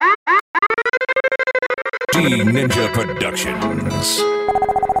Ninja Productions.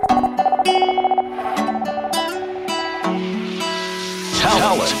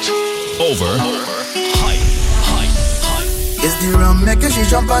 Talent over hype. It's the rum maker, she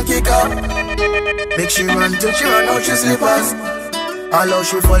jump and kick up. Make she run till she run out she slippers. Although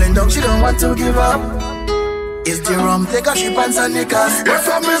she falling down, she don't want to give up. It's the rum taker, she pants and knickers. If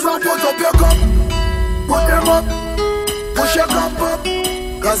I'm missing, put up your cup. Put them up. Push your cup up.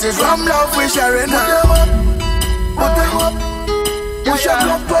 Cause it's rum love we sharing. Put them up. Put them up. Push your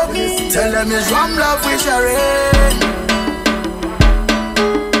cup up. Tell them it's rum love we sharing.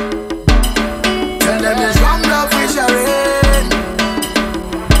 Tell them it's rum love we sharing.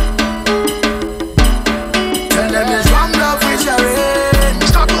 Tell them it's rum love we sharing.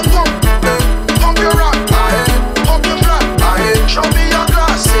 Start to pump, pump your rock, pump your black, show me your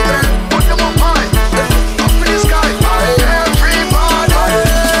glass, put them up high, up in the sky, everybody.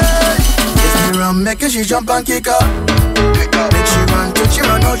 It's the rum maker, she jump and kick up. Make she run till she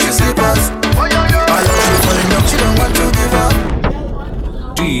run out she slippers. Although she falling up, she don't want to give up.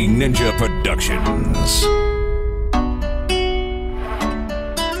 Ninja Productions.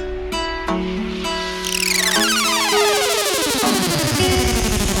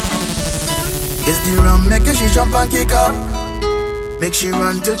 It's the rum maker, she jump and kick up. Make she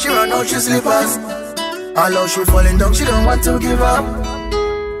run till she run out she slippers. Although she falling down, she don't want to give up.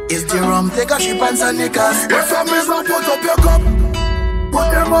 It's the rum taker, she pants and knickers. If I'm missing, put up your cup.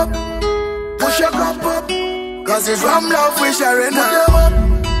 Put them up. Push your cup up. Cause it's rum love we sharing. Put them up.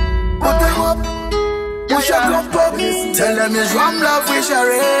 Put them up. Push your cup up. Tell them it's rum love we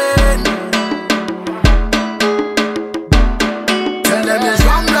sharing. Tell them it's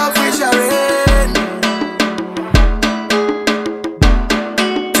rum love we sharing.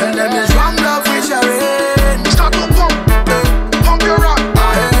 Tell them it's rum love we sharing. Start to pump, pump your rock,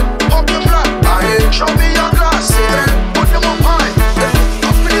 pump your black, show me your glass, put them up high,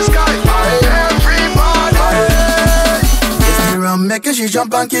 up in the sky, everybody. It's the rum maker, she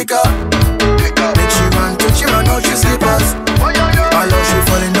jump and kick up. Make she run till she run out she slippers. Although she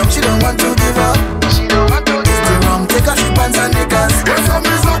falling down, she don't want to give up. It's the rum taker, she pants and knickers. If I'm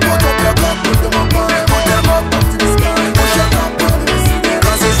missing, put up your cup, put them up high, put them up to the sky, push your cup up.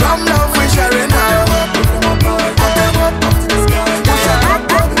 Cause it's rum love we sharing now. Put them up high, put them up to the sky, push your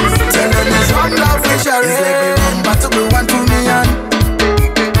cup up. Tell them it's rum love we sharing. It's like we run back to be 1 2 million.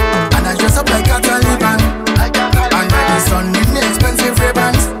 And I dress up like a Taliban. And like the sun give me expensive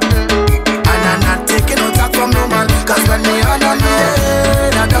Ray-Bans. And I'm not taking no talk from no man. Cause when me hand on me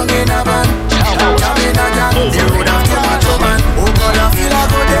head, I don't get a van. Jam in a jam, the road of the macho man. Oh God, I feel I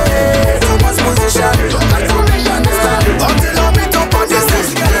go there. Too much position, don't like to me understand. Until I beat up on this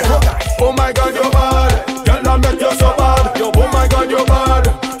stage. Oh my God, you're bad. Girl, I make you so bad. Oh my God, you're bad.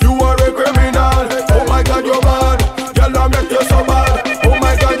 You are a criminal. Oh my God, you're bad. Girl, I make you so bad. Oh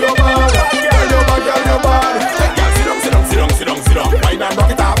my God, you're bad. Girl, you're bad, girl, you're bad. Hey, girl, sit down, sit down, sit down, sit down, sit down. Wine and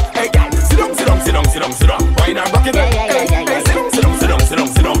rock it up. Hey, girl, sit down, sit down, sit down, sit down, sit down. Wine and rock it up. Hey, sit down, sit down, sit down, sit down,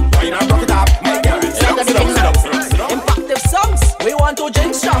 sit down. Wine and rock it up. Hey, girl, sit down, sit down, sit down, sit down, sit down. Impactive songs. We want to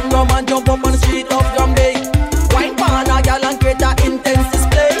drink strong rum and jump up on the street of Gambay. Wine pan a gal and create a intense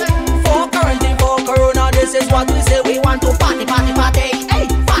display. For quarantine, for corona, this is what we say. We want to party, party, party. Hey,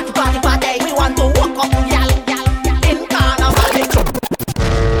 party, party, party. We want to walk up, gal, gal, in carnival.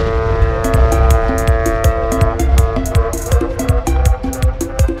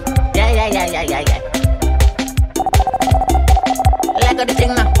 Yeah. Like the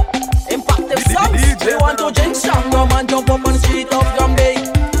thing now. Impactive songs. We want to drink strong rum and jump up on the street of Gambay.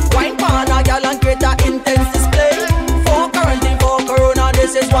 Wine pan a gal and create a intense display. For quarantine, for corona,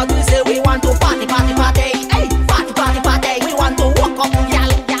 this is what we say. We want to party, party, party. Hey, party, party, party. We want to walk up,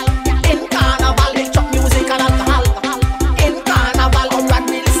 gal, gal, in carnival. They chop music and alcohol. In carnival, come right,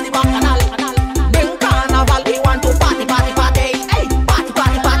 we listen the back canal. Bring carnival, we want to party, party, party. Hey, party,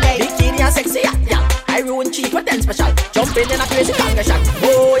 party, party. Bikini and sexy, yeah. I ruin cheap with 10 special. Jumping in a crazy congregation.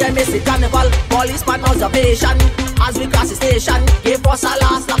 Oh, I miss it carnival. Policeman observation. As we cross the station, give us a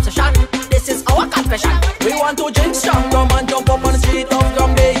last lap session. This is our confession. We want to drink strong rum and jump up on the street of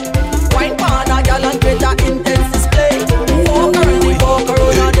Gambay. Wine pan a gal and create a intense display. For currently, for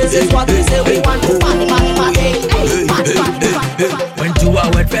corona, this is what we say. We want to party, party, party. Hey, party, party, party. When you are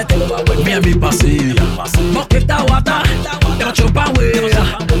wet, me and me passé. Mock with the water, don't jump away.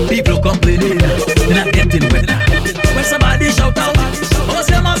 People complaining, not getting wet. When somebody shout out, what's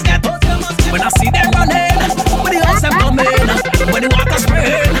your must get? When I see them running, when the horse them coming, when the water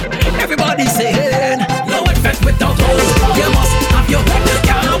spraying, everybody saying, no wet fest without hose. You must have your wet,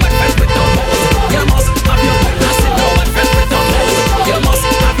 yeah, no wet fest without hose. You must have your wet, I said no wet fest without hose. You must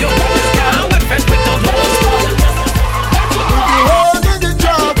have your wet,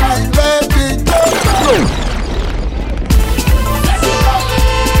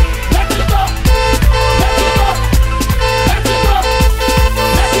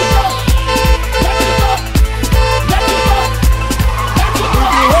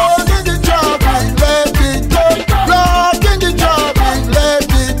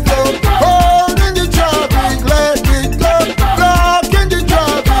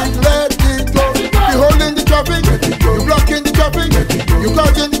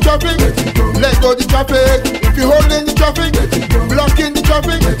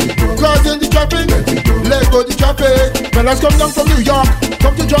 Fellas come down from New York,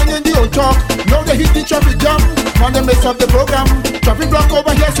 come to join in the old talk. Now they hit the traffic jam, man they mess up the program. Traffic block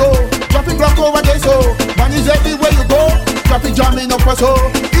over here so, traffic block over there so. Man is everywhere you go, traffic jamming up for so.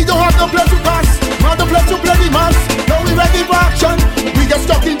 He don't have no place to pass, not no place to play the mass. Now we ready for action, we get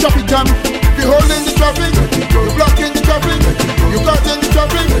stuck in traffic jam. We holding the traffic, you blocking the traffic, you caught in the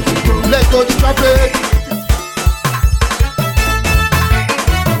traffic, let go the traffic.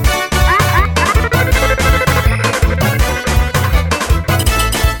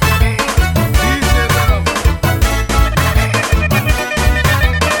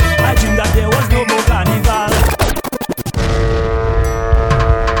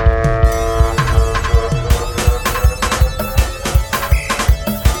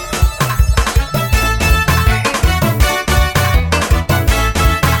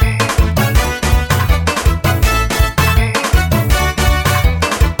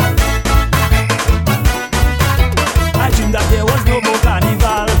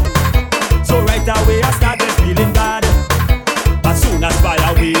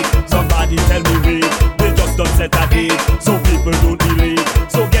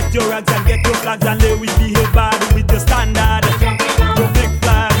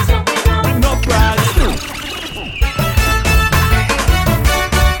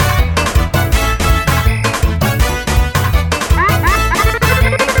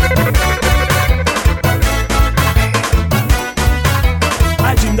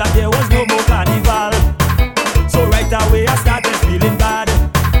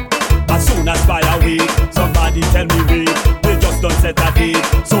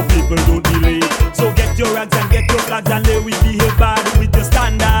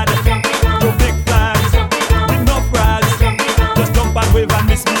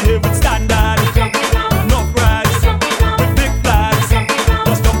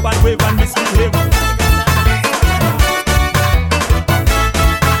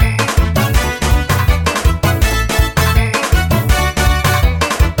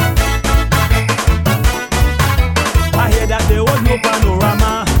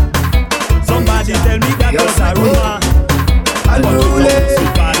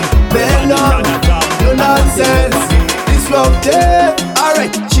 Venom, no nonsense. This love there.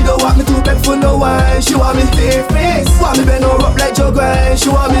 Alright, she don't want me to beg for no wine. She want me face. Want me bend her up like your grind. She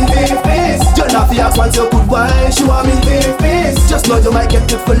want me face. Just not for once you could wine. She want me face. Just know you might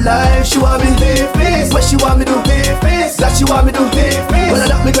get it for life. She want me face. What she want me do face. That she want me do face. When I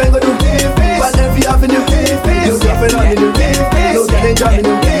knock me going go do face. But every avenue face. You dropping on me do face. You getting jamming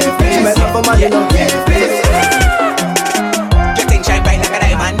do face. She might have a man in her face. Shine bright like a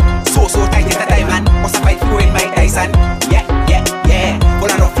diamond, so tight in the diamond. Must have fight through in my Dyson. Yeah.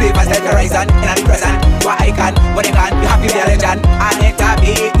 Full of flavors like horizon. In a present, you are icon. When they can, you have to be a legend. And it a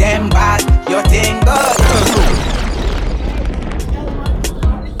beat them bad. Your thing good.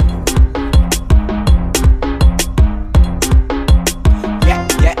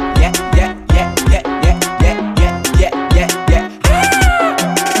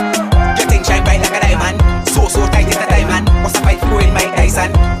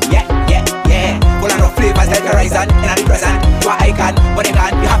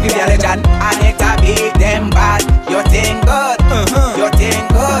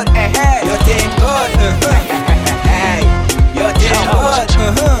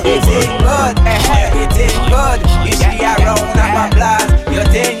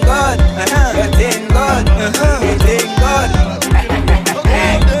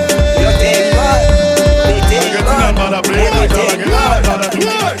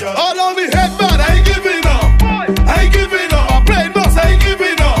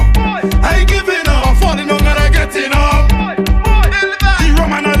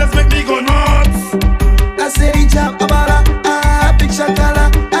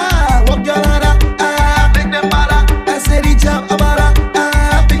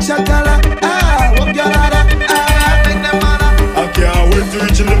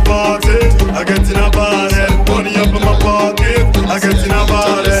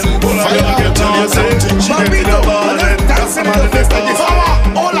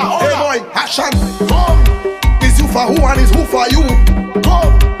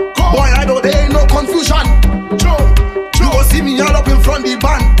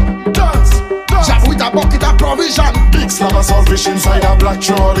 Inside a black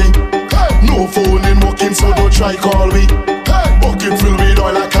trolley. No phone in working, so don't try call me. Bucket filled with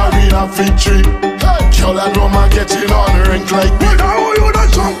oil like arena victory. Girl and rum are getting on the rink like me. Now you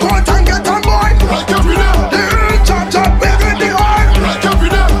don't jump out and get on boy. Like every day. The real chop big in the oil. Like every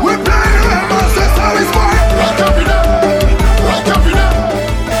day. We play Rebels, that's how it's born. Like every day. Like every day.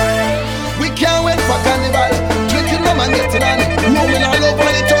 We can't wait for carnival. Drinking rum and get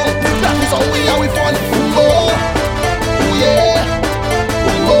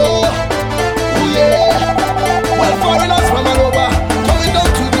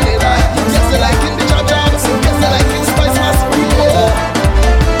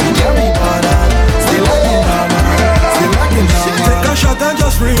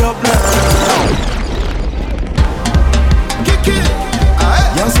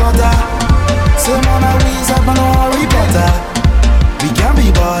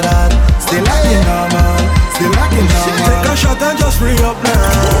up now.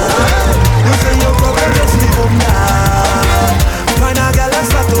 You say you come and just leave up now. Find a girl and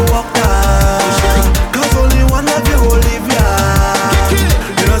start to walk now. Cause only one of you will live ya.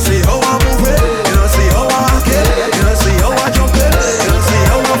 You don't see how I move it. You don't see how I act it. You don't see how I jump it. You don't see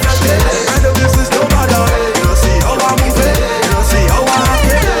how I flat it. And the business don't matter. You don't see how I move it. You don't see how I act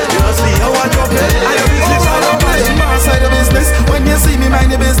it. You don't see how I jump it. And the business all up my side of business. When you see me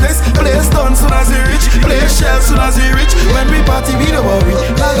mind the business, play stun soon as we reach, play shell soon as we reach. When we party we don't worry,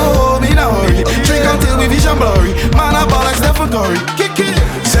 like go home in a hurry. Drink until we vision blurry. Man a ball like Stephen Curry. Kick it.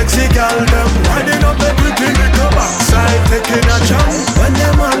 Sexy girl them riding up everything with the backside, taking a chance. When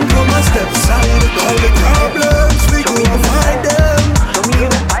them man come a step side, all the problems we go find them.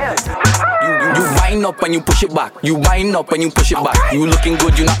 You wind up and you push it back. You wind up and you push it back. You looking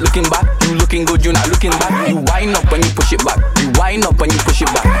good, you not looking back. You looking good, you not looking back. You wind up and you push it back. You wind up and you push it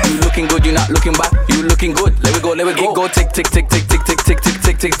back. You looking good, you not looking back. You looking good. Let me go, let me go. Go tick tick tick tick tick tick tick tick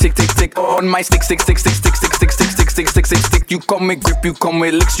tick tick tick tick tick. On my stick stick stick stick stick stick stick stick stick stick stick stick stick. You come with grip, you come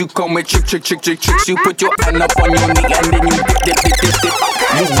with licks, you come with trick trick trick trick tricks. You put your hand up on your knee and then you dip dip dip dip dip.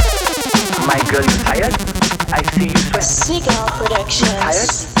 You, my girl, you tired? I see you sweat. Seagull Productions.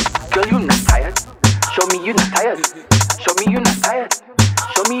 Tired? Girl, you not tired? Show me you not tired. Show me you not tired.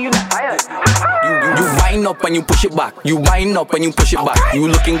 Show me you not tired. You wind up and you push it back. You wind up and you push it back. You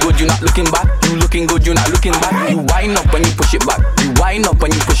looking good, you not looking back. You looking good, you not looking back. You wind up and you push it back. You wind up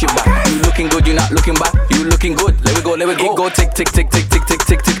and you push it back. You looking good, you not looking back. You looking good. Let me go, let me go. Go tick tick tick tick tick tick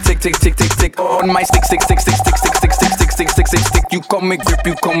tick tick tick tick tick tick tick. On my stick stick stick stick stick stick stick stick stick stick stick stick stick. You come with grip,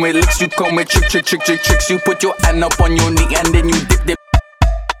 you come with licks, you come with trick trick trick trick tricks. You put your hand up on your knee and then you dip dip.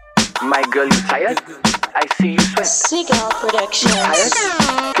 My girl, you tired? I see you sweat. Seagull Productions. Tired?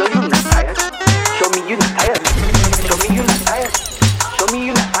 Girl, you not tired? Show me you not tired. Show me you not tired. Show me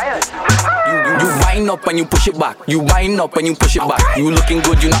you not tired. You wind up and you push it back. You wind up and you push it back. You looking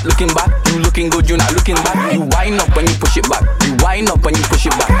good, you not looking back. You looking good, you not looking back. You wind up and you push it back. You wind up and you push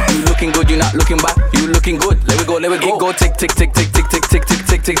it back. You looking good, you not looking back. You looking good. Let me go, let me go. Go tick tick tick tick tick tick tick tick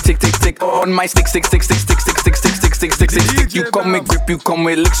tick tick tick tick tick. On my stick stick stick stick stick stick stick stick stick stick stick stick stick. You come with grip, you come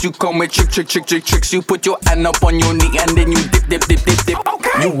with licks, you come with trick trick trick trick tricks. You put your hand up on your knee and then you dip dip dip dip dip.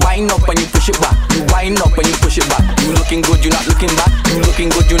 You wind up and you push it back. You wind up and you push it back. You looking good, you not looking back. You looking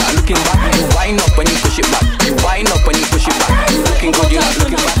good, you not looking back. You wind up and you push it back. You wind up and you push it back. You looking good, you not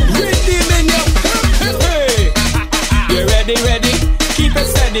looking back. Ready, man, yo. Hey, you ready, ready? Keep it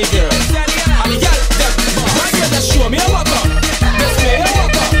steady, girl. And y'all, just show me a walk up. Just play a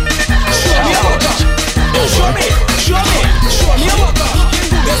walk up. Show me a walk up. Show me a walk up.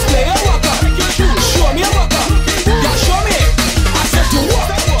 Just play a walk up. Show me a walk up. Yeah, show me. I said to walk.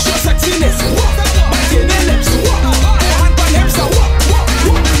 Show sexiness. Walk. Maintain the lips. Walk. Hand on hips. Walk.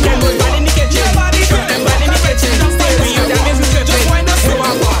 Get good body in the kitchen. Put them body in the kitchen. Just wind up.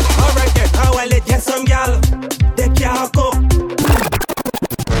 Alright then, how I let get some gal. They can't cook.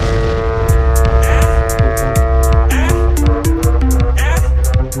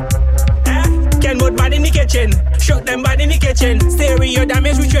 Shoot them bad in the kitchen. Stereo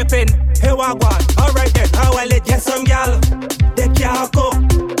damage, we tripping. Hey, Wagwan. Alright then, how I let get some gal. They can't cook.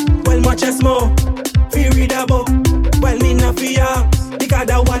 Well, much as more. Fi read a book. Well, me not fi ask. Because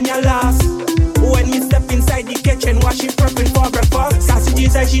that one ya last. When me step inside the kitchen, wash it prepping for breakfast.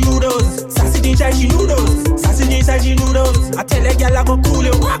 Sausages and she noodles. Sausages and she noodles. Sausages and she noodles. I tell a gal I go cool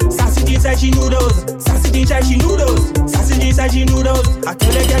you. Sausages and she noodles. Sausages and she noodles. Sausages and she noodles. I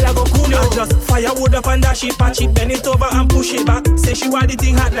tell a gal I go cool you. I just firewood up and dash it, patch it, bend it over and push it back. Say she want the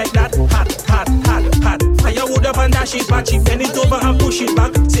thing hot like that. Hot, hot, hot, hot. Firewood up and dash it, patch it, bend it over and push it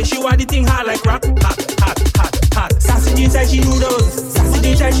back. Say she want the thing hot like rap. Hot, hot, hot, hot. Sausages and she noodles.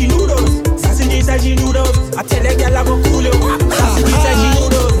 Sausages and she noodles. Sausages and she noodles. I tell a girl I go cool you. Sausages and she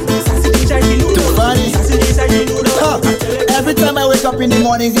noodles. Sausages and she noodles. Sausages and she noodles. Every time I wake up in the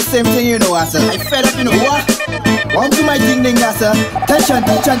morning, it's the same thing, you know, I said. I fed up, you know what? Want to my ding ding, I said. Tension,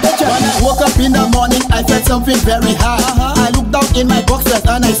 tension, tension. When I woke up in the morning, I felt something very hard. I looked down in my boxers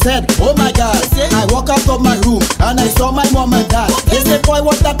and I said, oh my God. I walked out of my room and I saw my mom and dad. They said, boy,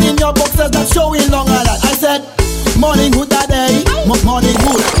 what's that in your boxers that's showing long and that? I said, morning hood that day. Morning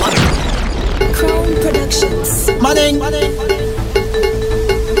hood. Crown Productions. Morning.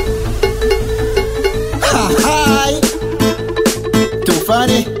 Hi. Too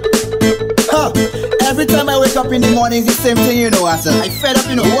funny. Every time I wake up in the morning, it's the same thing, you know, I said. I fed up,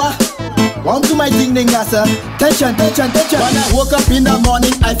 you know what? Want to my ding ding, I said. Tension, tension, tension. When I woke up in the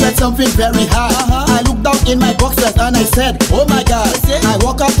morning, I felt something very hard. I looked down in my boxers and I said, oh my God. I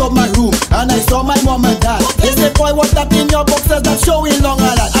walked out of my room and I saw my mom and dad. They said, boy, what's that in your boxers that's showing long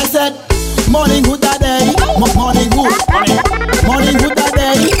and that? I said, morning hood that day. Morning hood. Morning hood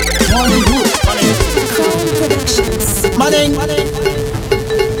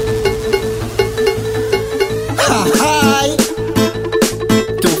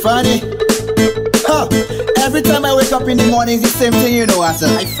funny. Huh. Every time I wake up in the morning, it's the same thing, you know, Asa.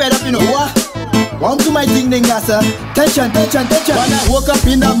 I fed up, you know what? One to my ding ding, Asa. Tension. When I woke up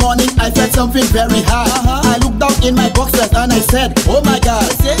in the morning, I felt something very hard. I looked down in my boxers and I said, oh my God.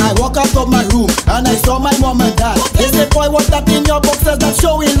 I walked out of my room and I saw my mom and dad. They said, boy, what's that in your boxers that's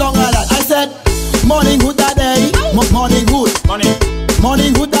showing long a lot? I said, morning hood that day, morning hood.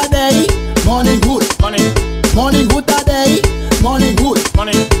 Morning hood that day, morning hood. Morning hood that day, morning hood.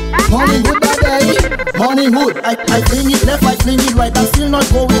 Morning hood that day, morning hood. I fling it left, I fling it right. I'm still not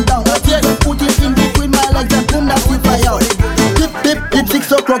going down. I take and put it in between my legs and boom, that's it fly out. Dip,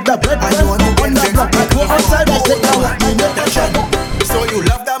 6 o'clock, the bread I want to on the block. I go outside, I take out my attention. So you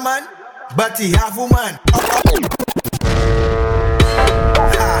love that man, but he have woman.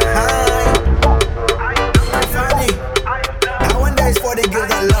 Funny. That one there is for the girls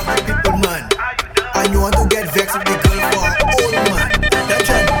that love the people, man. And you want to get vexed with the girl for old man.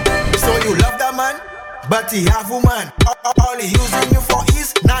 Attention. So you love that man, but he have woman. All he using you for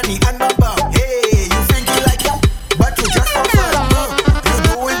is nanny and bamba. Hey, you think he like you, but you just for fun. You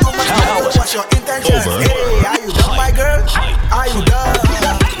doing too much. What's your intentions? Hey, are you done, my girl? Are you done?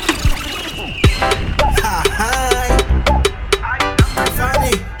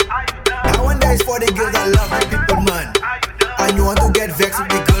 Funny. That one there is for the girls that love the people, man. And you want to get vexed with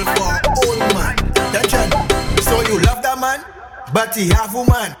the girl for old man. Attention. So you love that man, but he have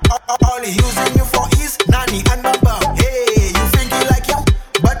woman. All he using you for is nanny and bamba. Hey, you think he like you,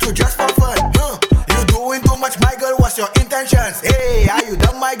 but you just for fun. You doing too much, my girl. What's your intentions? Hey, are you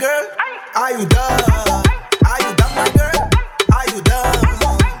done, my girl? Are you done? Are you done, my girl? Are you done?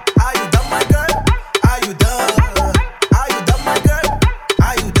 Are you done, my girl? Are you done? Are you done, my girl?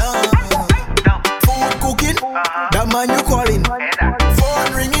 Are you done? Food cooking, the man you calling.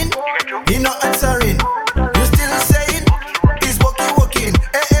 Phone ringing, he not answering. You still saying he's working.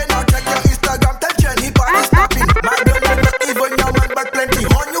 Hey, now check your Instagram, tension, he party snapping. My girl, not even your man, but plenty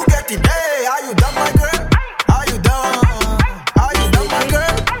on you getting. Hey, are you done, my girl? Are you done? Are you done, my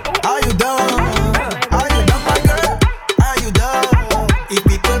girl? Are you done? Are you done, my girl? Are you done? If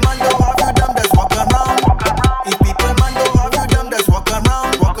people man don't have you done, just walk around. If people man don't have you done, just walk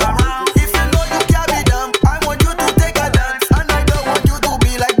around. If you know you can't be done, I want you to take a dance, and I don't want you to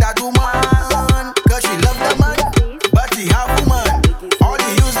be like that woman. Cause she love the man, but he have woman. All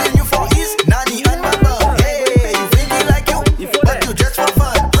he using you for is nanny and baba. Hey, you think he like you, but you just for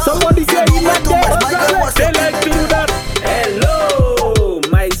fun. Somebody say you like too much, my girl. What's They your like to do that. Hello,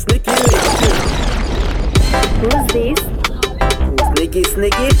 my sneaky link. Who's this?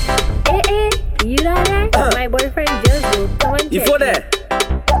 Sneaky. You know that? My boyfriend just moved. Come on, You for there?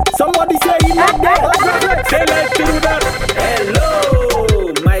 Somebody say you like that. They like to do that.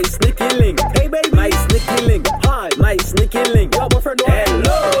 Hello, my sneaky link. Hey baby, my sneaky link. Hi, my sneaky link. Your boyfriend.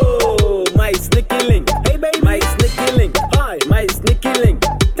 Hello, my sneaky link. Hey baby, my sneaky link. Hi, my sneaky link.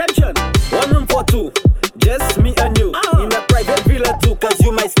 Tension. 1 room for 2. Just me and you. In a private villa too. Cause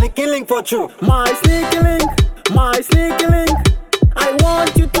you my sneaky link for true. My sneaky link. My sneaky link. I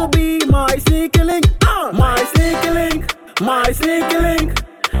want you to be my sneaky link. My sneaky link. My sneaky link.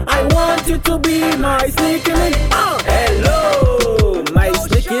 I want you to be my sneaky link. Hello, my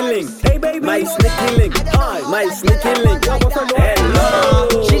sneaky link. Hey baby, my sneaky link. Hi, my sneaky link. Hello,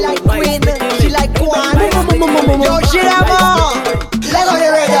 She like my Queen, sneaky she link. like Kwan. My sneaky link. Yo, she like more. Let go the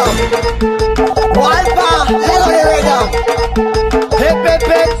rhythm. Walpa, let go the rhythm. Hip.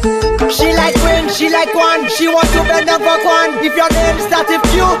 She like Queen, she like Kwan. She want to bend down for Kwan. If your name start with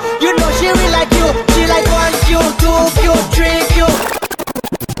Q, you know she will like you. She like 1 Q, 2 Q, 3 Q.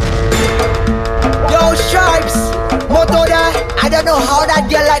 Yo, Stripes, Motoda, I don't know how that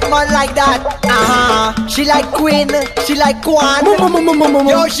girl like man like that. She like Queen, she like Kwan.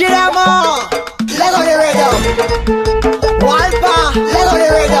 Yo, she like more. Let go the rhythm. Walpa, let go the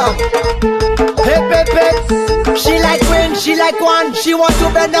rhythm. Hip. She like Queen, she like Kwan. She want to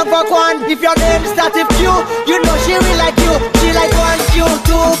bend down for Kwan. If your name start with Q, you know she will like you. She like 1 Q,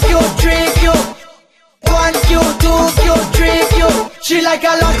 2 Q, 3 Q. 1 Q, 2 Q, 3 Q. She like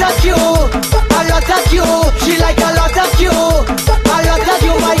a lot of Q, a lot of Q. She like a lot of Q, a lot of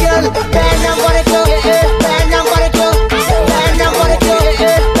Q, my girl. Bend down for the Q, bend down for the Q, bend down for the Q,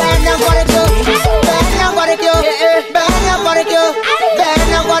 bend down for the Q, bend down for the Q, bend down for the Q, bend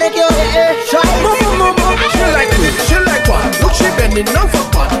down for the Q. She like me, she like one. Look, she bending down for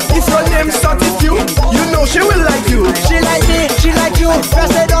fun. If your name starts with you, you know she will like you. She like me, she like you.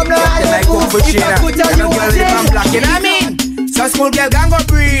 Press it on the high school. If I could tell you what it is. You know what I mean? So school girl can go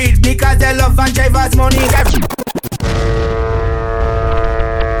breed because they love and drivers money.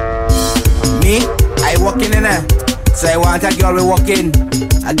 Me, I walking in there. So I want a girl we walk in,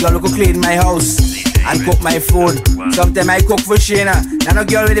 a girl who could clean my house and cook my food. Sometimes I cook for Shana, and a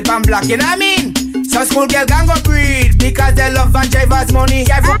girl with the pan black, you know what I mean? Some school girl can go breed because they love van drivers money.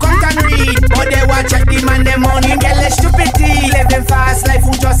 Guy for come and read, but they watch check the man them money. Girl is stupidity, living fast life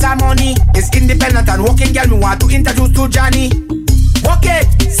who just have money. It's independent and working girl me want to introduce to Johnny. Walk it,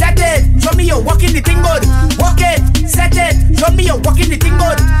 set it, show me you walking the thing good. Walk it, set it, show me you walking the thing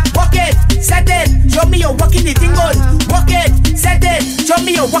good. Walk it, set it, show me you walking the thing good. Walk it, set it, show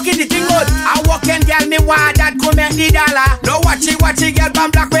me you walking the thing good. I walk and girl me want that come make the dollar. No watchy girl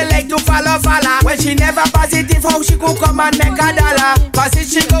from black we like to follow. When she never positive how she could come and make a dollar. Cause if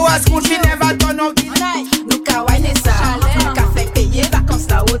she go to school she never turn out. Nou ka wine sa, nou ka fek paye vacances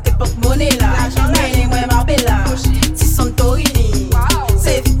la ou te porte monnaie la. Mwen mwen Marbella, ti Santorini,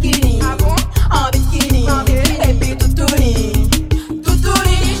 c'est bikini, en bikini, et puis toutouni,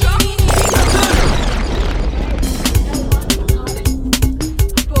 toutouni.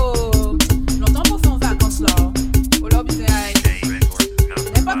 Oh, longtemps pour faire vacances là. Oh là bizarre.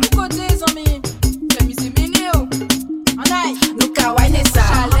 N'est pas pour côté amis, c'est musique minéo. En aïe, nous ka wine sa,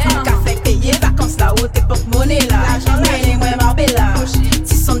 nous ka fek paye vacances la ou te porte monnaie la. Mwen mwen Marbella,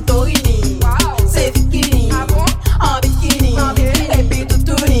 ti Santorini, c'est bikini, en bikini, et puis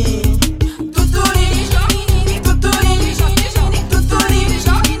toutouni, toutouni, toutouni, toutouni,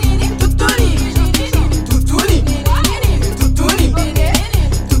 toutouni, toutouni,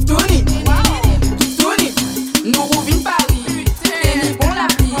 toutouni. Nous rouvins Paris, tenez bon la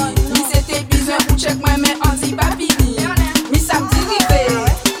vie. Mi c'était besoin pour check moi mais anti pas fini. Mi samedi rivé,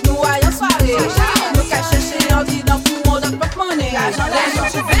 nous voyons soirée. Nous qu'à chercher en dit dans pour mon d'autres porte-monnaie. L'argent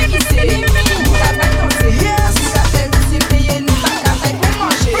tu veux glisser, nous qu'à pas compter. Si ça fait nous si payer, nous pas qu'à faire pour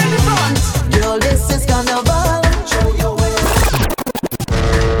manger. Girl, this is carnival. Show your ways.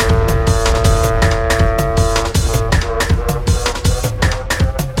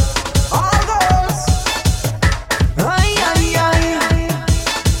 All girls. Ay, ay, ay.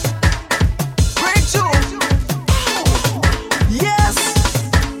 Breakthrough. Yes.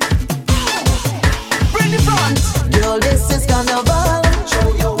 Bring the front. Girl, this is carnival. Show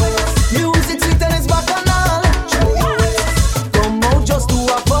your ways. Music sweet and it's bacchanal. Show your ways. Come out just to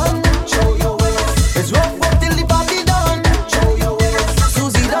have fun. Show your ways. It's rough up till the party done. Show your ways.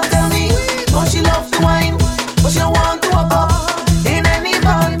 Susie don't tell me how she loves to wine, but she don't want to walk up in any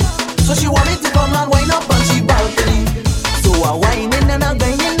van. So she want me to come and wind up on she balcony. So I whining and I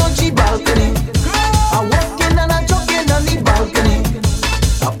grinding on she balcony. I walking and I jogging on the balcony.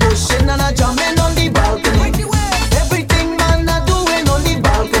 I pushing and I jamming on the balcony. Everything man I doing on the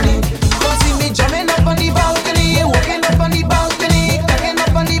balcony. Don't see me jamming up on the balcony, walking up on the balcony, clicking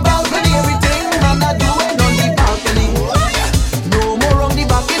up on the balcony. Everything man I doing on the balcony. No more on the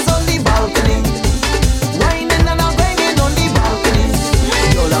back, it's on the balcony. Whining and I'm grinding on the balcony.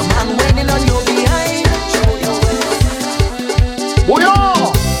 You're a man whining on your behind. Show your ways. Bouillon!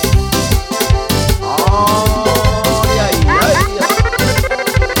 Oh, yeah, yeah, yeah.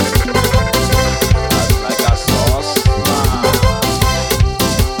 That's like a sauce, man.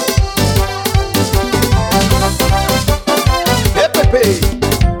 Hey, Pepe.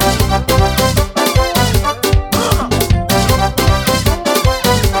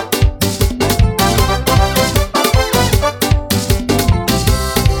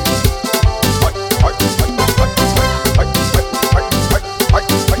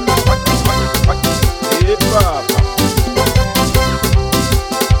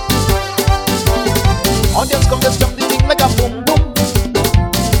 Audience come, just jump the thing like a boom boom.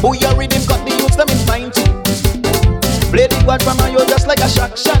 Booyah rhythm got the youths them in 90. Play the quad from you just like a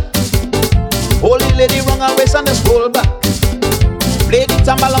shot shot. Hold the lady wrong her waist and just roll back. Play the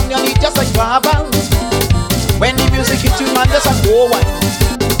tambal on your knee just like Baba. When the music hits you man just a go one.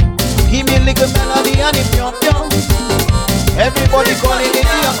 Give me a little melody and it pure pure. Everybody calling it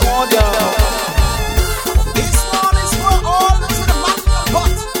the accordion. This one is for all those with a manual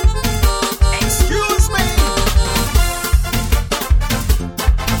butt. Excuse me.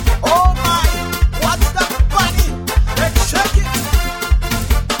 Oh my, what's that bunny? Let's check it.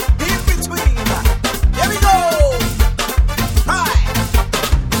 In between. Here we go. Hi.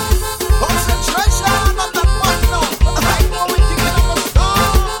 Concentration on the one now. I know we can get up a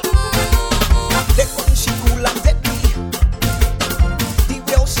song. They couldn't she cool and deadly. The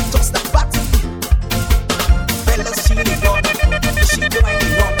way how she does that body.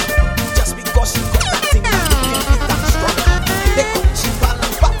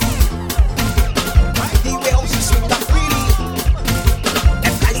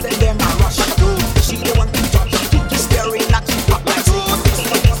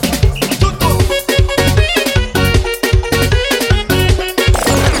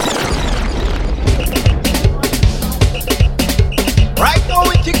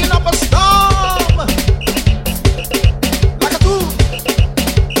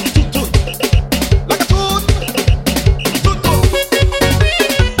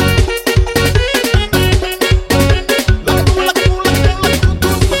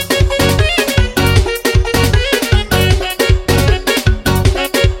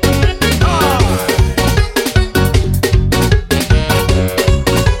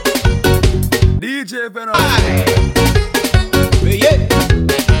 Mixtape Pt3. Yeah.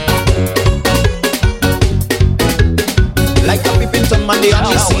 Like a peeping on Monday on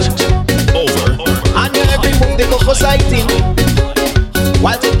the scene. Over. And you every move they go for sighting.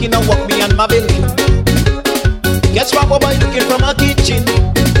 While taking a walk me and my belly. Guess what boy looking from her kitchen.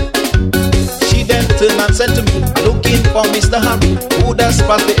 She then turned and said to me, looking for Mr. Harry, who does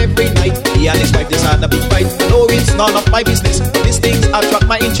party every night. He and his wife just had a big fight. No, it's none of my business. These things attract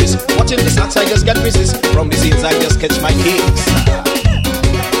my interest. Watching this acts I just get resist. From the scenes I just catch my kicks.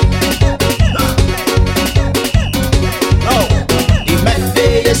 No, the men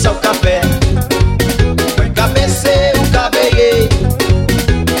day is so café. When café se u cabeye.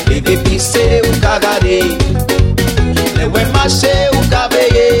 Le baby se u cagade. Le we mache u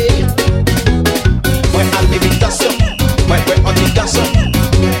cabeye. When I live in Gasson, when on the Gasson,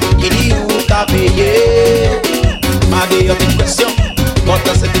 il y ou cabeye. Magé a une question,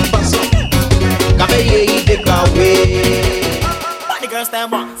 quand c'est une façon. Cabeye il déclaré. Body girls them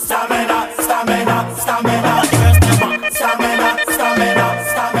want stamina, stamina, stamina. Body girls them want stamina, stamina,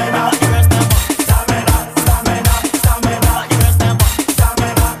 stamina. Body girls them want stamina, stamina, stamina. Body girls them want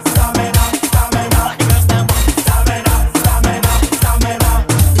stamina, stamina, stamina. Body girls them want stamina, stamina, stamina.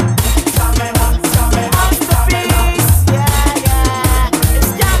 Stamina, stamina, stamina. Yeah, yeah.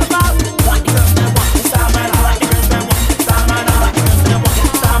 It's all about body girls them want stamina. Body girls them want stamina. Body girls them want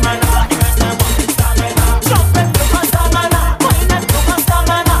stamina. Body girls them want stamina. Jump and look on stamina. Wine and look on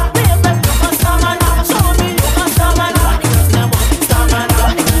stamina. Wave and look on stamina. Show me look on stamina. Body girls them want stamina.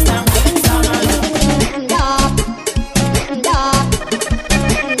 Body girls them want stamina.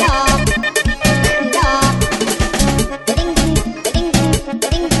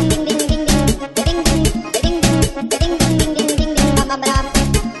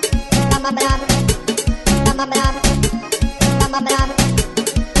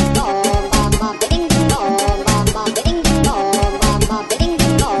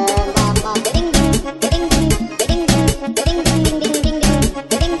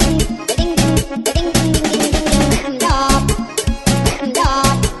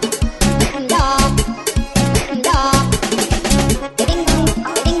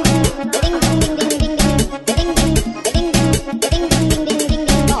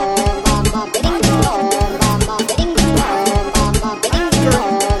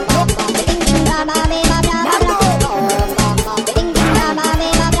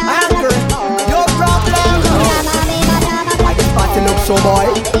 So boy,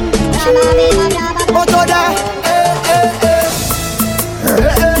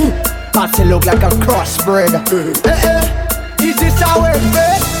 party look like a crossbred. Is this our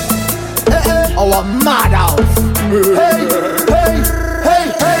bed? Our madhouse. Hey, hey, hey,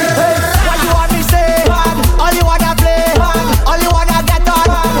 hey, hey. What you want me say? All you wanna play? All you wanna get on?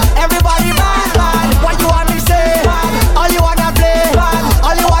 Everybody man. What you want me say? All you wanna play?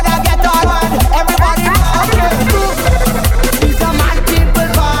 All you wanna get on? Everybody man. These are mad people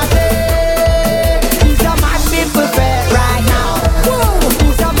party. These are mad people bed right now.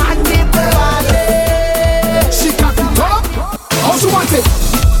 These are mad people party. She got it up. How she want it?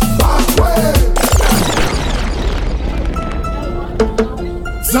 Back way.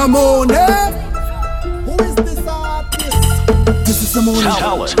 Zamone. Who is this artist? This is Zamone.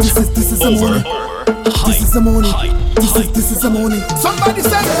 Talent. This is Zamone. This is Zamone. This is Zamone. Somebody say.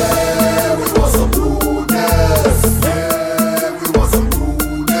 Yeah, we want some rudeness. Yeah, we want some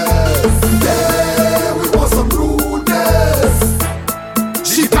rudeness. Yeah, we want some rudeness.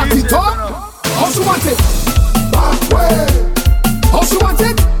 She got it up. How she want it? Back way. How she want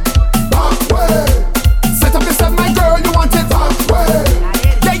it? Back way. Set up yourself, my girl. You want it? Back way.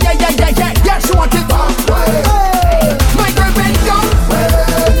 Yeah, yeah, yeah, yeah, yeah, yeah. She want it back way. My girl, bend down,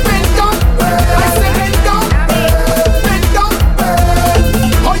 bend down. I say bend down, bend down.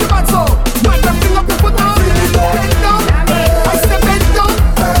 How you bad so? My girl, bring up your foot down, bend down. I say bend down.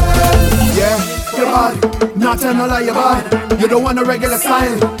 Yeah, you're bad. Not tell no lie, you're bad. You don't want a regular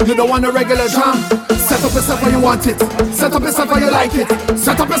style. You don't want a regular jam. Set up yourself how you want it. Set up yourself how you like it.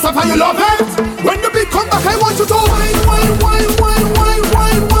 Set up yourself how you love it. When the beat come back, I want you to wine, wine, wine, wine, wine,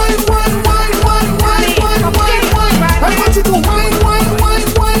 wine, wine, wine, wine, wine, wine, wine, wine, wine. I want you to wine, wine, wine,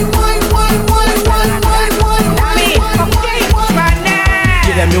 wine, wine, wine, wine, wine, wine, wine, wine, wine, wine.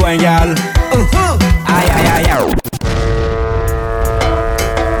 Give them the wine, y'all. Aye, aye, aye, aye.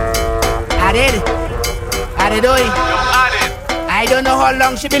 I did do it. I don't know how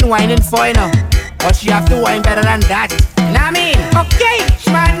long she been whining for, you know, but she have to whine better than that. Know what I mean? Okay,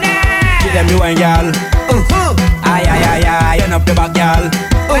 man. Give them the wine, y'all. Aye, aye, aye, aye. Turn up the back, y'all.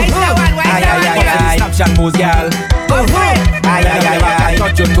 Aye, aye, aye, aye. Snapchat pose, y'all. Aye, aye, aye, aye.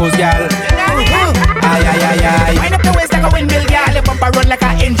 Touch your toes, y'all. aye. Wind up the waist like a windmill, girl. Your bumper run like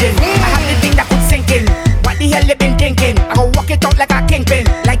an engine. I have the thing that could sink in. What the hell you been thinking? I go walk it out like a kingpin.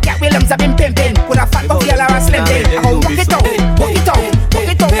 Like Cat Williams, I've been pimping. Put a fat buff, girl, or a slim thing. I go walk it out, walk it out, walk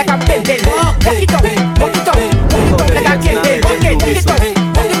it out like I'm pimping. Walk it out, walk it out, walk it out like a kingpin. Walk it out,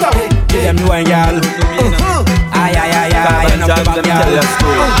 walk it out. Give them wine, girl. Aye, aye, aye, aye. Let me tell you a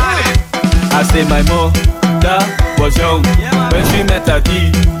story. I say my mother was young when she met a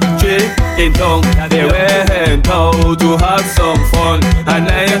DeeJay in town. They went out to have some fun, and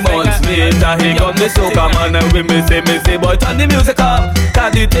 9 months later he come the soca man and we me say boy turn the music up,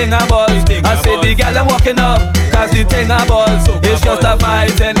 cause the thing a buzz. I say the girl I'm walking up, cause the thing a buzz. It's just a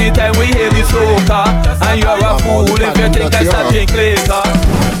fight anytime we hear the soca, and you're a fool if you think that's a drink later.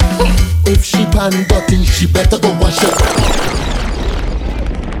 If she pan dirty, she better go wash it.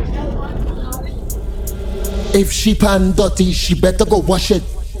 If she pan dirty, she better go wash it.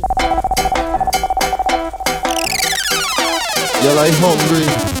 You're like hungry.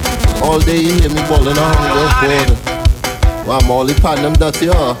 All day you hear me bawling a hunger for. Well, I'm all the pan them dirty,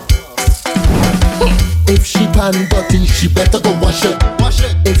 If she pan dirty, she better go wash it.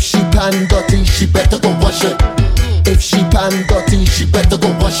 If she pan dirty, she better go wash it. If she pan dirty, she better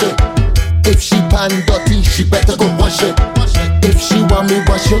go wash it. If she pan dirty, she better go wash it. If she want me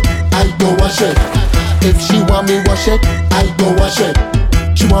wash it, I go wash it. If she want me wash it, I go wash it.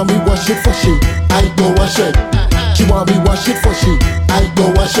 She want me wash it for she, I go wash it. She want me wash it for she, I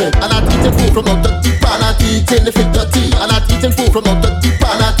go wash it. And I'm eating food from the dirty pan, I'm eating if it dirty. And I'm eating food from the dirty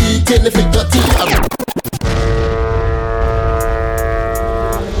pan, I'm eating if it dirty.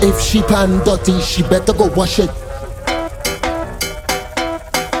 If she pan dirty, she better go wash it.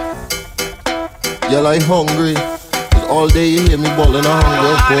 You're like hungry. All day you hear me bawling a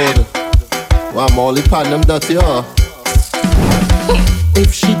hunger for. Well, I'm all the pan them dirty,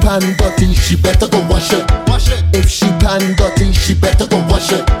 If she pan dirty, she better go wash it. If she pan dirty, she better go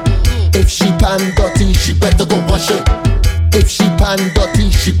wash it. If she pan dirty, she better go wash it. If she pan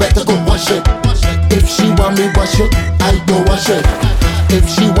dirty, she better go wash it. If she want me wash it, I go wash it. If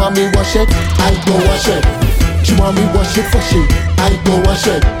she want me wash it, I go wash it. She want me wash it for she, I go wash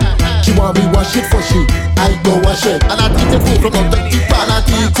it. She want me wash it for she, I go wash it. And I'm eating food from the dirty pan, I'm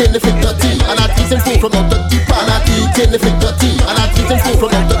eating if it dirty. And I'm eating food from the dirty pan, I'm eating if it dirty. And I'm eating food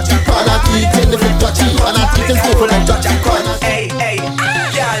from the dirty pan, I'm eating if it dirty. And I'm eating food from the dirty pan. Hey, hey,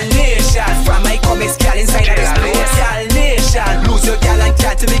 girl nation, from my comics, girl inside of this place. Girl nation, lose your girl and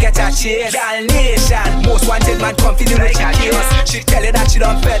cat till we get a chase. Girl nation, most wanted man come feeling with your chaos. She tell you that she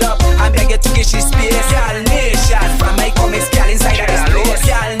done fed up and beg you to give she space. Girl nation, from my comics, girl inside of this place.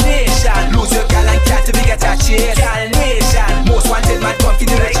 Girl nation, lose your girl and cat till we get a chase. Girl nation, most wanted man come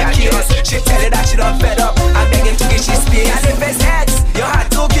feeling with your chaos. She tell you that she done fed up and beg you to give she space. And if it's heads, you had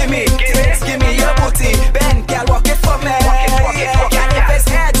to give me tips, give me your booty. Ben, girl, walk it for me. Girl, if it's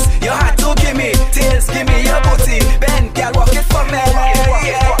heads, you had to give me tails, give me your booty. Ben, girl, walk it for me.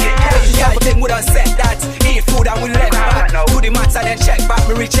 Girl, thing we done set that. Eat food and we let back. Do the maths and then check back.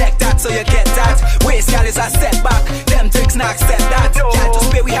 Me reject that, so you get that. Waste, girl, is a setback. Them drinks not accept that. Girl, to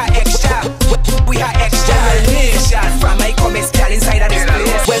spray we had extra. We had extra. Nation, from my comments, girl, inside of this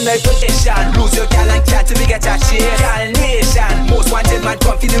place. When I put nation, lose your girl and cat till we get a chase. Girl, nation, most wanted man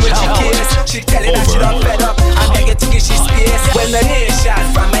come feeling with she case. She tell you that she done fed up and beg you to give she space. When the nation,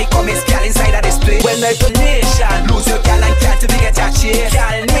 from my comments, girl, inside of this place. When I put nation, lose your girl and cat till we get a chase.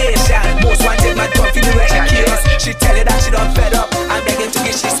 Girl, nation, most wanted man come feeling with she case. She tell you that she done fed up and beg you to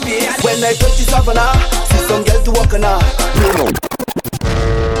give she space. When I touch the savannah, see some girl to walk on her.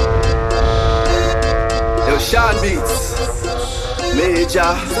 Yo, Sean Beats,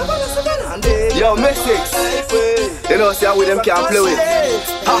 Major, yo, Mystics. You know, see how with them can't play with.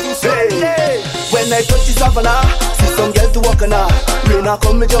 When I touch the savannah, see some girl to walk on her. Rain a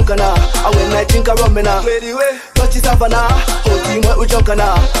come me junk on her. And when I drink a rum in her, touch the savannah, whole team work we junk on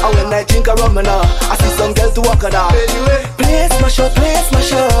her. And when I drink a rum in her, I see some girl to walk on her. Place mash up, place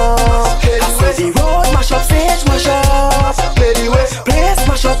mash up. I said the road mash up, stage mash up. Place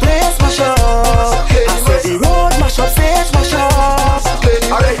mash up, place mash up. I said the road mash up, stage mash up.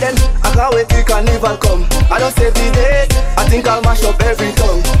 Alright then, I can't wait till carnival come. I don't save the date, I think I'll mash up every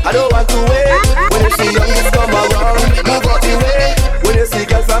tongue. I don't want to wait, when you see youngest come around. Move out the way, when you see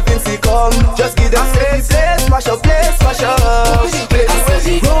girls from Vincy come. Just give them space, place, mash up, place, mash up. I said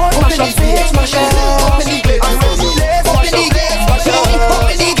the road mash up, stage mash up. I said the place, mash up, place, mash up.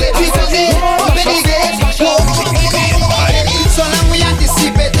 So long we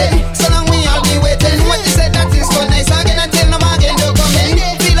anticipating, so long we all be waiting. What you said that is so nice again until no more again don't come in.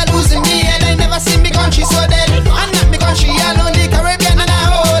 Feel like losing me and I never seen me country so dead. And not me country alone, the Caribbean and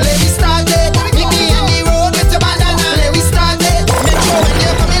I whole. We started, me and the road.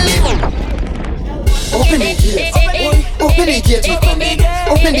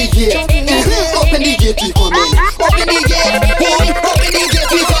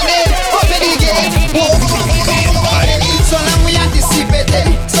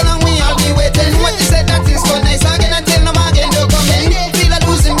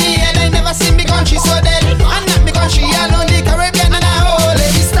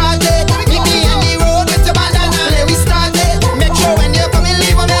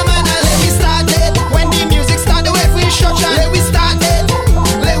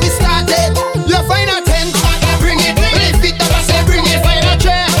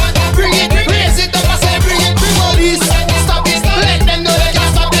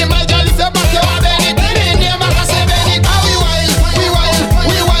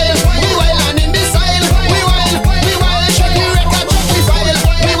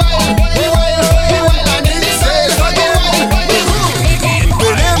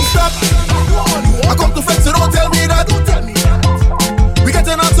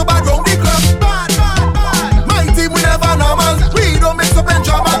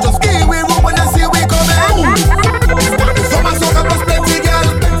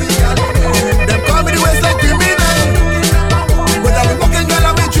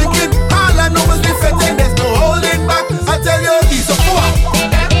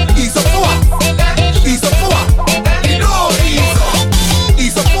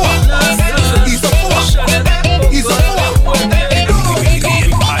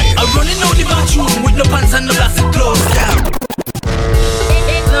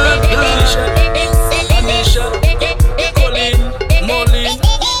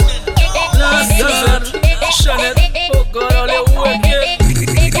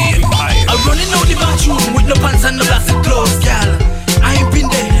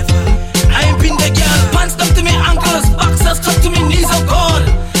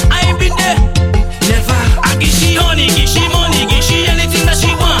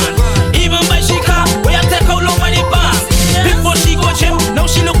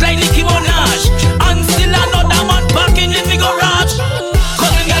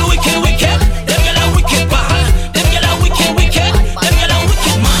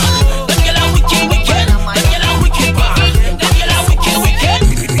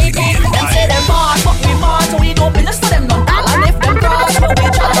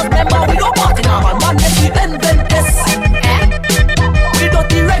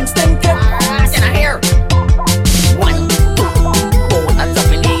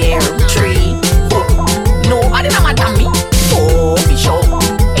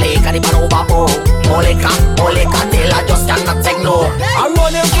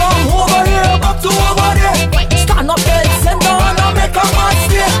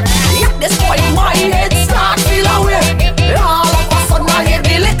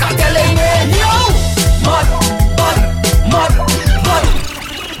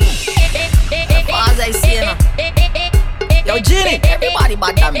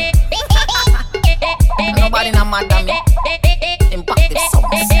 nobody bad than me. Nobody not mad than me. Impacted songs.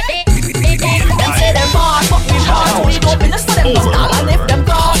 Them say them bad, but we bad. We don't business for them no dollar. And if them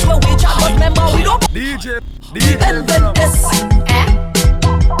cross, when we chat, but remember we don't. DJ. Velvet this,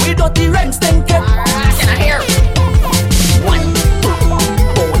 we dirty rents them kept. Can I hear? 1, 2,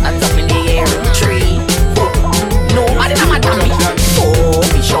 4, hands up in the air. 3, 4. Nobody not mad than me. 4,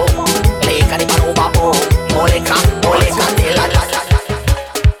 we show. Play cannibal over ball. Moleka, tell a la.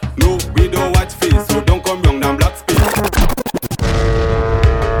 No, we don't watch face, so don't come young and black space.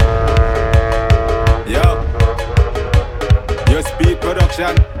 Yo, your speed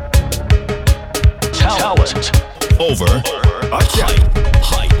production. Talent over hype.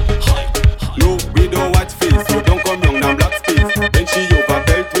 No, we don't watch face, so don't come young and black space. Then she over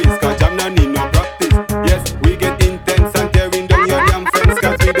belt twist, cause jam no need no practice. Yes, we get intense and tearing down your damn fence,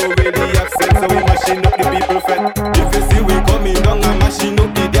 cause we don't really have sense, so we mashing up the people fed. If you see we coming down and mashing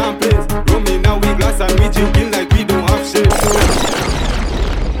up the damn place, roaming now we glass and we drinking like we don't have shit.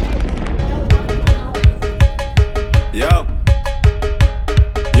 Yo,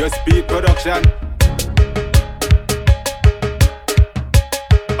 your speed production.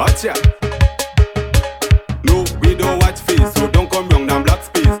 Gotcha. No, we don't watch face, so don't come young and black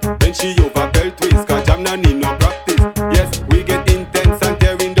space. Then she over belt twist, cause jam no need no practice. Yes, we get intense and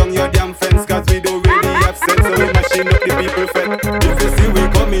tearing down your damn fence, cause we don't really have sense, so we mashing up the people fed. If you see we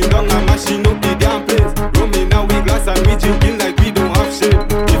coming down and mashing up the damn place, roaming now we glass and we drinking like we don't have shit.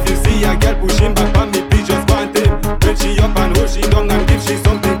 If you see a girl pushing back on me, please just want him. When she up and hold she down and give she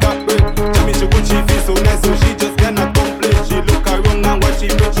something that way. Jammy she good, she feel so nice, so she just cannot complain. She look around and what she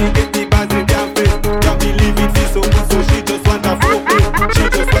do, she get the bars in damn face. Can't believe it feel so good, so she just want a full play. She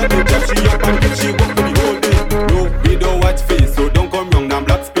just want to jump, she up and give she walk for the whole day. No, we don't watch face, so don't come young and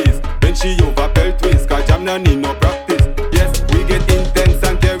black space. When she over belt twist, cause jam no need no practice. Yes, we get intense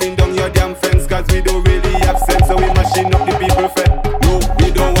and tearing down your damn fence, cause we don't really have sense, so we mashing up the people fed. No,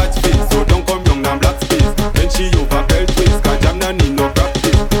 we don't watch face, so don't come young and black space. When she over belt twist, cause jam no need no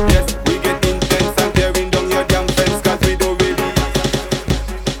practice. Yes, we get intense and tearing down your damn fence, cause we don't really.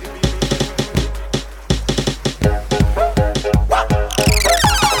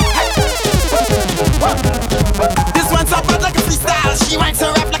 This one's up like a freestyle. She wants to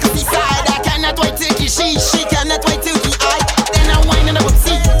rap like a seaside. I cannot wait to get she cannot wait to get I. Then I'm whining up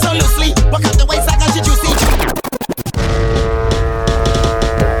see so loosely. Walk out the waist like I should juicy.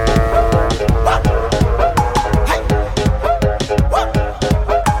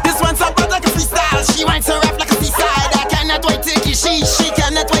 This one's up like a freestyle. She wants to rap like a seaside. I cannot wait to get she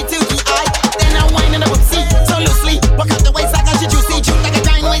cannot wait to get I. Then I'm whining up see so loosely. Walk out the waist like I should juicy. Juice like a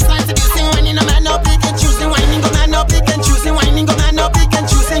grind waistline seducing. Whining a man up pick and choosing. Whining go man up pick and choosing. Whining go man up pick and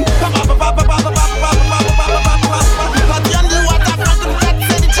choosing.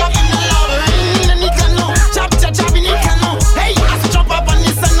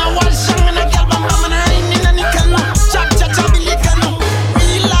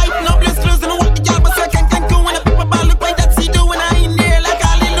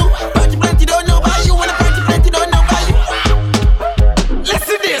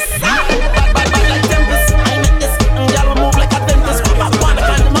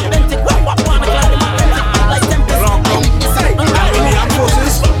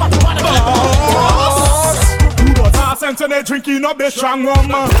 And they drinking up the strong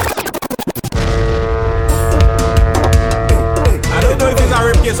rum. I don't know if it's a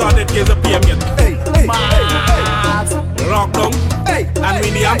rape case or that case of PM yet. Lockdown and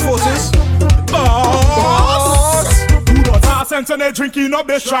we the armed forces. Boss. Who does our sense and they drinking up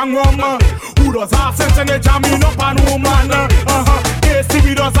the strong rum? Who does our sense and they jamming up on woman?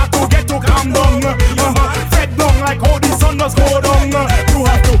 ACB does have to get to calm down. Fed down like how the sun does go down. You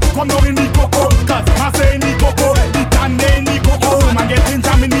have to come down in the cocoa, cause I say in the cocoa. And then the cocoa, man getting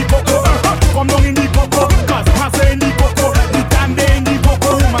jam in the cocoa. Come down in the cocoa, cause I say in the cocoa. The tan day in the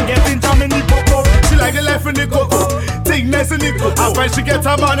cocoa, man getting jam in the cocoa. She like the life in the cocoa, thickness in the cocoa. And when she gets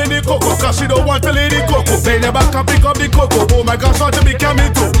her man in the cocoa, cause she don't want to lay the cocoa. They never can pick up the cocoa. Oh my gosh, what to be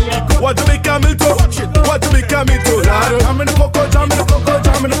coming to? What to be coming to? What to be coming to? Jam in the cocoa, jam in the cocoa,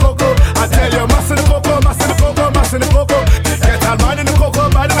 jam in the cocoa. I tell you, mass in the cocoa, mass in the cocoa, mass in the cocoa. Get her man in the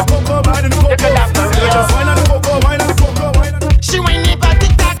cocoa, man in the cocoa, man in the cocoa. Just wine on the cocoa, wine on the cocoa, wine on the cocoa. She whine me back,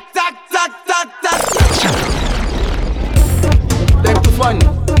 tack, tack, tack, tack, tack. Them too fun.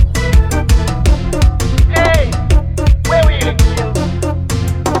 Hey, where we you?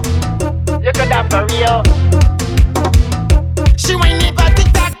 You could have for real. She whine me back,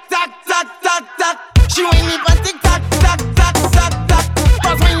 tack, tack, tack, tack, tack. She whine me back, tack, tack, tack, tack, tack.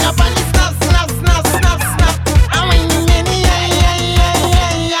 Cause when up on the snap, snap, snap, snap, snap. I whine me many, yeah, yeah, yeah,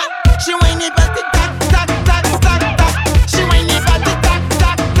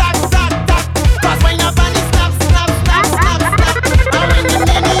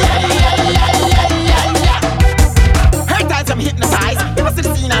 to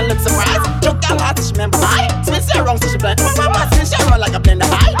the scene and look surprised. Joke gal hard, she remember I. Twist her wrong, so she blend. Mama, twist her run like a blender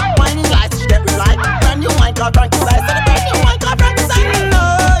high. Whining lies, she get reply. Brand new wine called Frankenstein. So the brand new wine called Frankenstein. I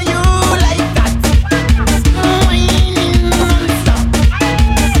know you like that. Whining non-stop.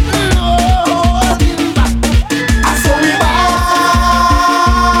 No holding back. I saw me bad.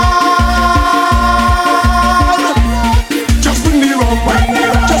 Just bring the rum,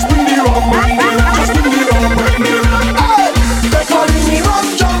 just bring the rum, just bring the rum, hey, they calling me rum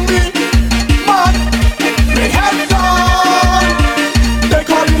junkie, man, me head down. They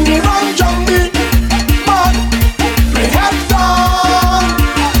calling me rum junkie, man, me head down.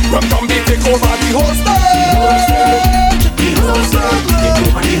 Rum junkie take over the whole stage, the whole stage, take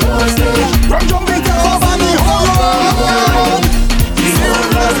over the whole stage. Rum junkie take over the whole world, the whole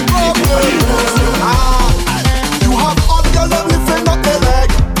world, take over the whole stage. You have all your love lifting up their leg,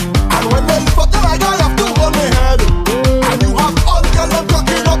 and when they lift up the leg, I have to hold my head. And you have all your love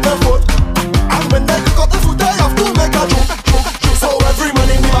cocking up their foot, and when they kick up the foot, they have to make a joke. So every man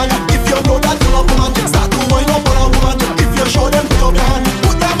in the man, if you know that you love woman, start to wind up on a woman. If you show them put up your hand,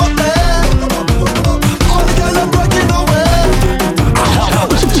 put them up there. All the girls are breaking away.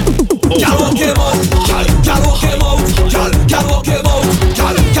 Gal walk him out, gal walk him out, gal walk him out,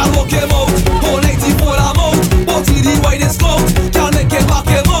 gal walk him out. Whole 94 I'm out, body the widest clout. Gal make him back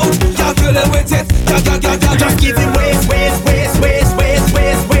him out, gal kill him with it. Gal, just give him waist, gal.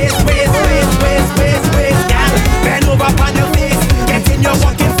 Bend over on your face, get in your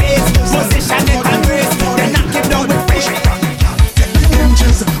walking face, position it and grace. Then knock him down with face. Take the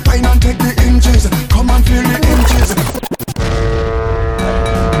inches, wine and take the inches. Come and feel the inches.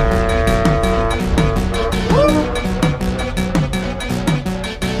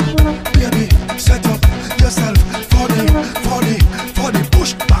 Baby, set up yourself for the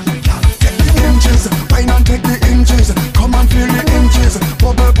push back. Take the inches, wine and take the inches. Come and feel the inches.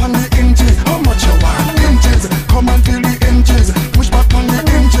 Bubble on the inches. How much you want? Inches. Come and feel the inches. Push back on the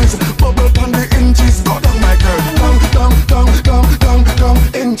inches. Bubble on the inches. Go down, my girl. Down,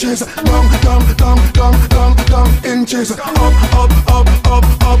 inches. Down, inches.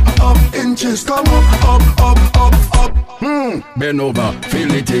 Up, inches. Come up. Bend over, feel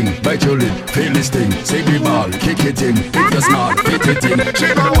the thing, bite your lip, feel this thing. Say the ball, kick it in, if you're smart, fit it in.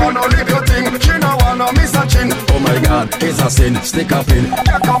 She don't wanna leave your thing, she don't wanna miss a chin. Oh my God, it's a sin, stick a pin.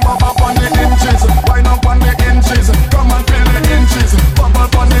 Yeah, come up on the inches, wind up on the inches. Come and feel the inches, bubble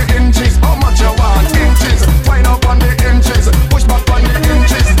on the inches. How much you want? Inches, wind up on the inches. Push back on the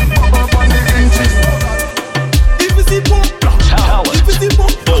inches, bubble on the inches. If you see pop, if you see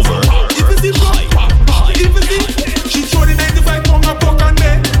pop, Over, if you see pop, if you see, she throw the 95 pound a buck on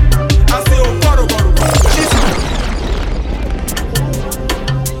there. I say, oh, bottle. She see.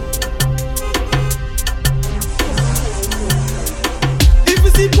 If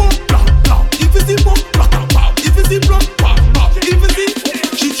you see pop, if you see pop, if you see pop, if you see,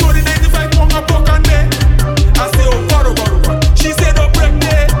 she throw the 95 pound a buck on there. I say, oh, bottle. She said, don't break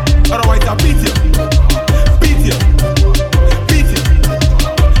there, otherwise I beat you.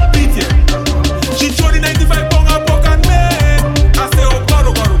 She throw the 95 pound a buck on me. I say, oh,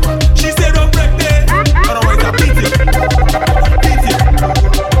 bottle. She said, don't break there, otherwise I beat you.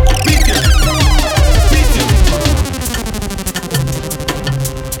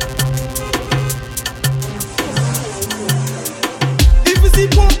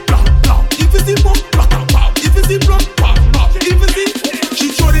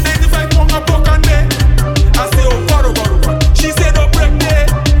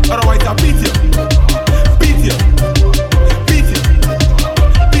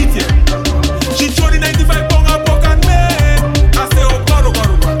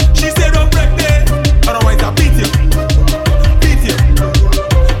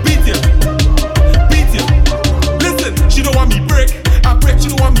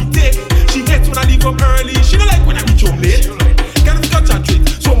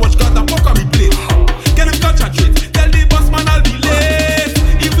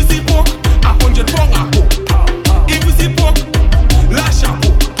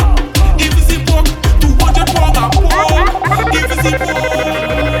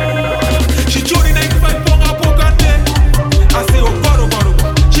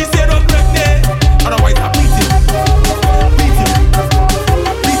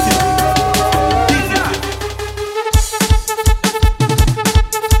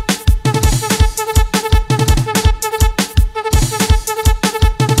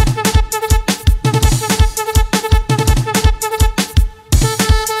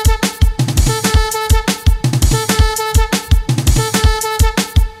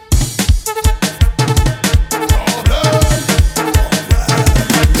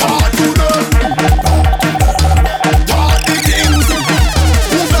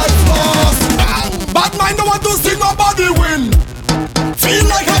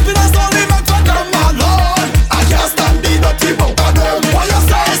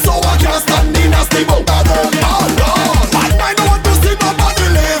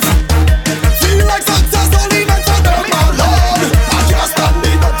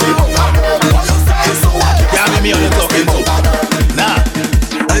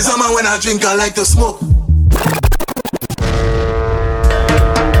 when I drink, I like to smoke.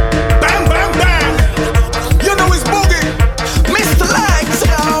 Bang, bang, bang. You know it's boogie. Mr. Legs,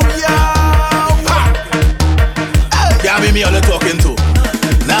 yo. Yeah, me all the talking to.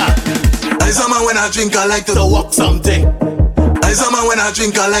 Nah. I summer when I drink, I like to walk something. I summer when I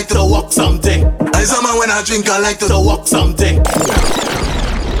drink, I like to walk something. I summer when I drink, I like to walk something.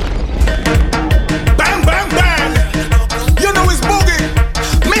 Bang, bang, bang. You know it's boogie.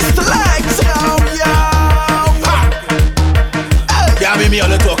 Mr. Legs, yo. Yeah, me all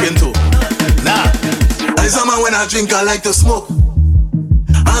the talking to. Nah. I summer when I drink, I like to smoke.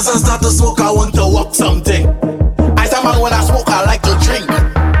 As I start to smoke, I want to walk something. I summer when I smoke, I like to drink.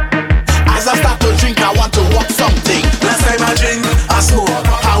 As I start to drink, I want to walk something. Last time I drink, I smoke,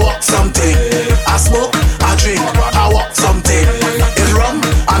 I walk something. I smoke, I drink, I walk something. It's rum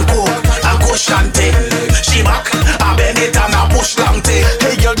and coke and Coshante. She back, I bend it and I push long thing.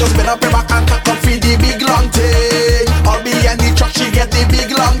 Hey girl, just bend up your back and cock up for the big long thing. All behind the truck, she get the big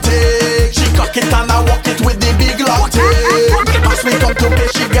long thing. She cock it and I walk it with the big long thing. As we come to play,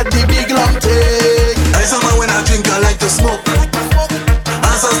 she get the big long thing. I summer when I drink, I like to smoke.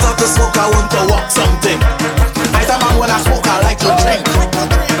 As I start to smoke, I want to walk something. I summer when I smoke, I like to drink.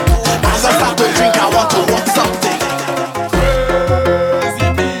 As I start to drink, I want to walk something. Crazy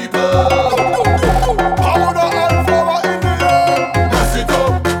people. Powder and flour in the air. Mess it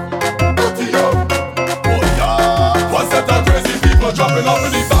up, dirty up. Oh yeah. One set of crazy people jumping up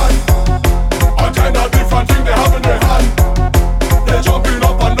in the van. All kind of different things they have in their hand. They jumping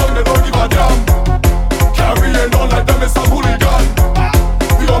up and down, they don't give a damn. Carrying on like them is a hooligan.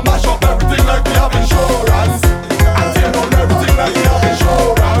 We gon' mash up everything like we have insurance. And tear down everything like we have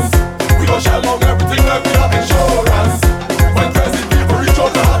insurance. We gon' shell down everything like we have insurance. When crazy people reach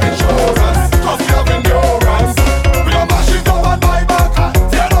out to have insurance, cause we have endurance. We gon' mash it up and buy back.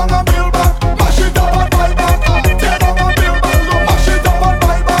 Tear down and build back. Mash it up and buy back. Tear down and build back. We gon' mash it up and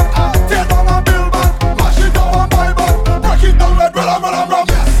buy back. Tear down and build back. Mash it up and buy back. Break it down like brother, brother,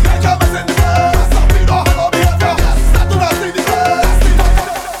 brother. Make a mess in the place. Stop it, don't have no behavior. Start to not see the place.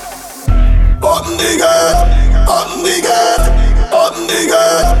 Open the gate, open the gate, open the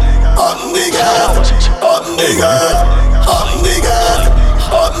gate, open the gate, open the gate, open the gate,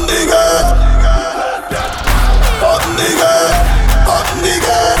 open the gate, open the gate, open the gate,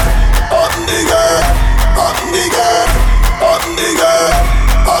 open the gate, open the gate, open the gate,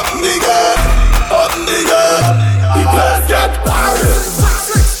 open the gate, open the gate. The place get wild.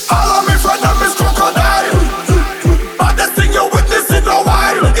 All of me friends and Miss Crocodile. And the thing you witness in a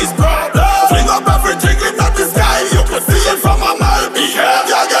while is problem. Fling up everything in the sky. You can see it from a mile.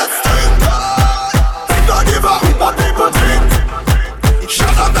 Behavior gets sting. Think don't give up what people think.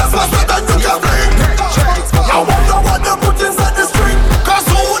 Shut up, that's faster than you can blink. I wonder what they put inside the string. Cause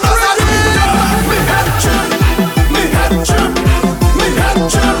soon as I leave, me head chip, me head chip, me head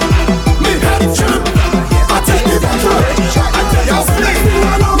chip, me head chip. I take it back to it. I tell you, split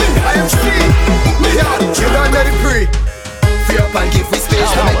me head chip, me head chip. You don't let it free. Free up and give me space.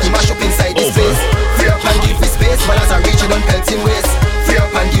 I make you mash up inside this space. Free up and give me space. While as I reach it on pelting waist. Free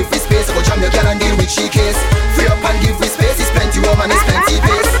up and give me space. I go jam your girl and deal with she case. Free up and give me space. It's plenty room and it's plenty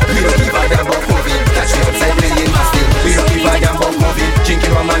pace. We don't give a damn about COVID. Catch me outside playing still. We don't give a damn about COVID.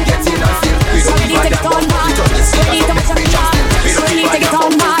 Drinking rum and getting and still. We don't give a damn about COVID. Touch the speakers up next page and still. We don't give a damn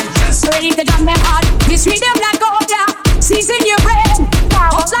about COVID. Ready to jam them hard. This rhythm like gold, yeah. Season your brain.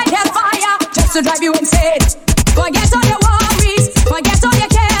 Hot like hellfire. Just to drive you insane. Forget all your worries. Forget all your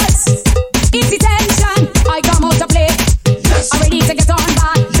cares. Easy tension. I come out to play. I'm ready to get on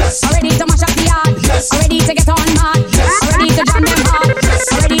bad. I'm ready to mash up the yard. I'm ready to get on mad. I'm ready to jam them hard.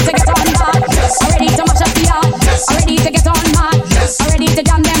 I'm ready to get on bad. I'm ready to mash up the yard. I'm ready to get on mad. I'm ready to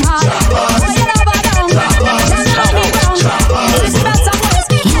jam them hard. Boy, you love her down. Just run me down. This is best of ways.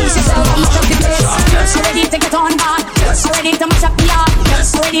 Push yourself and mash up the place. I'm ready to get on bad. I'm ready to mash up the yard.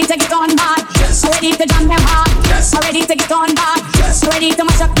 I'm ready to get on bad. I'm ready to jam them hard. I'm ready to get on bad. I'm ready to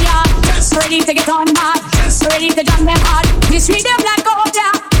mash up the yard. I'm ready to get on bad. I'm ready to jam them hard. This rhythm like gold,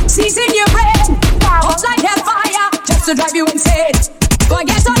 yeah. Season your brain. Hot like hellfire. Just to drive you insane.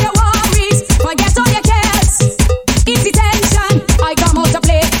 Forget all your worries. Forget all your cares. Easy tension. I come out to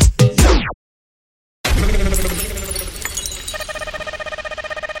play.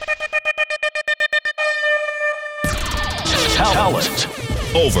 Talent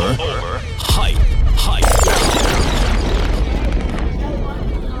over hype.